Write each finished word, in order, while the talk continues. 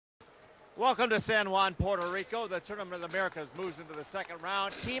Welcome to San Juan, Puerto Rico. The Tournament of the Americas moves into the second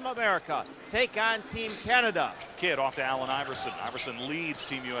round. Team America take on Team Canada. Kid off to Allen Iverson. Iverson leads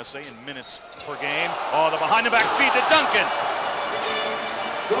Team USA in minutes per game. Oh, the behind-the-back feed to Duncan.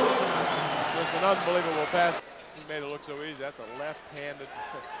 Just an unbelievable pass. He made it look so easy. That's a left-handed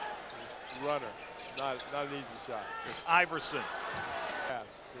runner. Not an easy shot. Here's Iverson. Pass.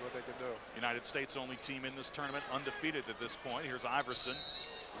 See what they can do. United States only team in this tournament, undefeated at this point. Here's Iverson.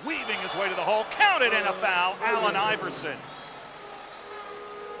 Weaving his way to the hole, counted in a foul, Allen Iverson.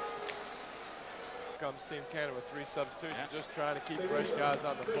 Comes Team Canada with 3 substitutions, just trying to keep fresh guys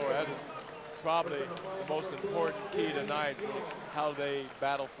on the floor. That is probably the most important key tonight. How they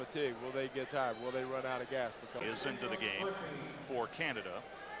battle fatigue. Will they get tired? Will they run out of gas? Is into the game for Canada.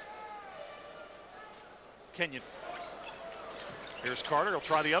 Kenyon. Here's Carter, he'll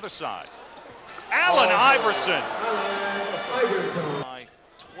try the other side. Allen Iverson.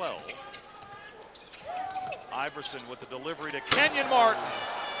 12. Iverson with the delivery to Kenyon Martin.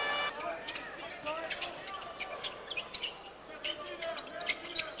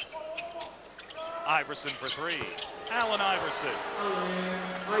 Iverson for 3. Allen Iverson.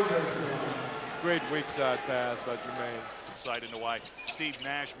 Great weak side pass by Jermaine. Insight into why Steve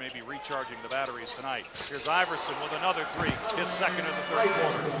Nash may be recharging the batteries tonight. Here's Iverson with another 3, his second of the third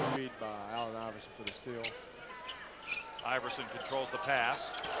quarter. Lead by Allen Iverson for the steal. Iverson controls the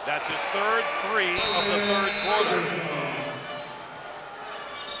pass. That's his third 3 of the third quarter.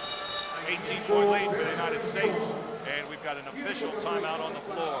 18-point lead for the United States, and we've got an official timeout on the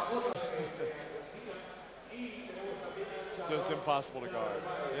floor. Just impossible to guard.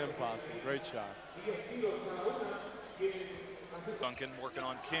 Impossible. Great shot. Duncan working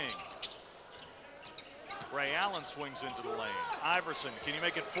on King. Ray Allen swings into the lane. Iverson, can you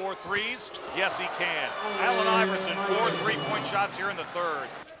make it 4 threes? Yes, he can. Allen Iverson, 4 3-point shots here in the third.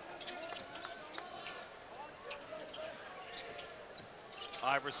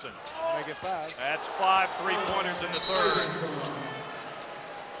 Iverson. Make it 5. That's 5 3-pointers in the third.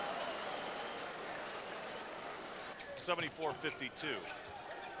 74-52.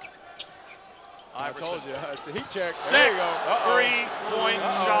 I told you, the heat check. 6 there you go. 3-point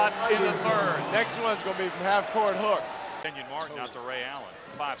shots in the third. Next one's going to be from half-court hook. Kenyon Martin out to Ray Allen.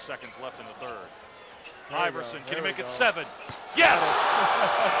 5 seconds left in the third. There Iverson, can you make it go. 7? Yes!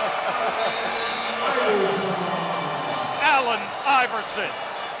 Allen Iverson.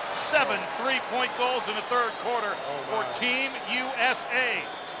 7 3-point goals in the third quarter for Team USA.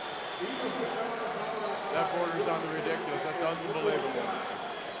 That borders on the ridiculous. That's unbelievable.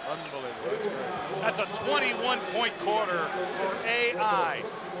 Unbelievable. That's great. That's a 21-point quarter for AI.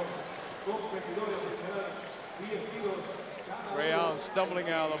 Ray Allen stumbling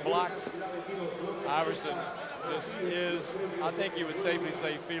out of the blocks. Iverson just is, I think you would safely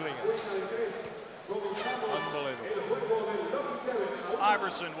say, feeling it. Unbelievable.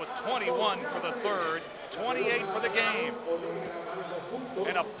 Iverson with 21 for the third, 28 for the game.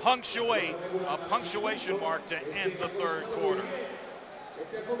 And a punctuation mark to end the third quarter.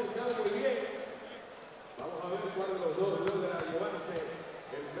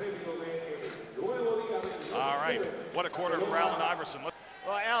 All right, what a quarter for Allen Iverson.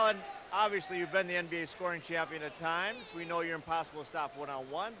 Well, Allen, obviously you've been the NBA scoring champion at times. We know you're impossible to stop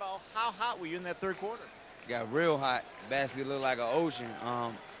one-on-one, but how hot were you in that third quarter? Got real hot. Basket looked like an ocean.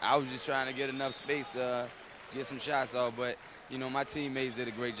 I was just trying to get enough space to get some shots off, but you know, my teammates did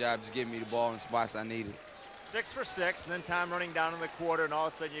a great job just getting me the ball in the spots I needed. 6 for 6, and then time running down in the quarter, and all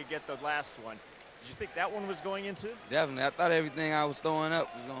of a sudden you get the last one. Did you think that one was going into? Definitely. I thought everything I was throwing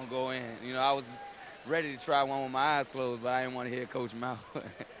up was going to go in. You know, I was ready to try one with my eyes closed, but I didn't want to hear Coach mouth.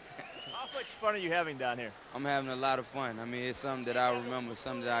 How much fun are you having down here? I'm having a lot of fun. I mean, it's something that I remember,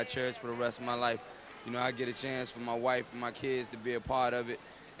 something that I cherish for the rest of my life. You know, I get a chance for my wife and my kids to be a part of it,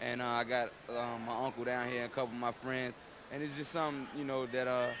 and I got my uncle down here and a couple of my friends, and it's just something, you know, that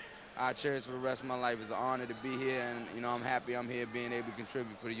I cherish for the rest of my life. It's an honor to be here, and, you know, I'm happy I'm here being able to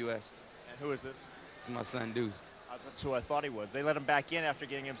contribute for the U.S. And who is this? It's my son, Deuce. That's who I thought he was. They let him back in after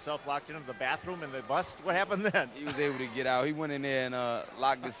getting himself locked into the bathroom in the bus. What happened then? He was able to get out. He went in there and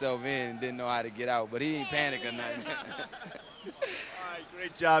locked himself in and didn't know how to get out, but he ain't panic or nothing. All right,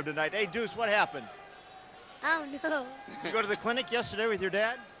 great job tonight. Hey, Deuce, what happened? I don't know. Did you go to the clinic yesterday with your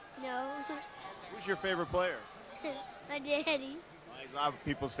dad? No. Who's your favorite player? My daddy. Well, he's a lot of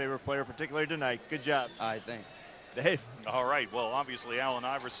people's favorite player, particularly tonight. Good job. All right, thanks. Dave. All right, well, obviously Allen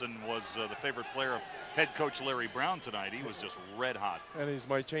Iverson was the favorite player of head coach Larry Brown tonight. He was just red hot. And he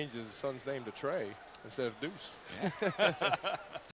might change his son's name to Trey instead of Deuce.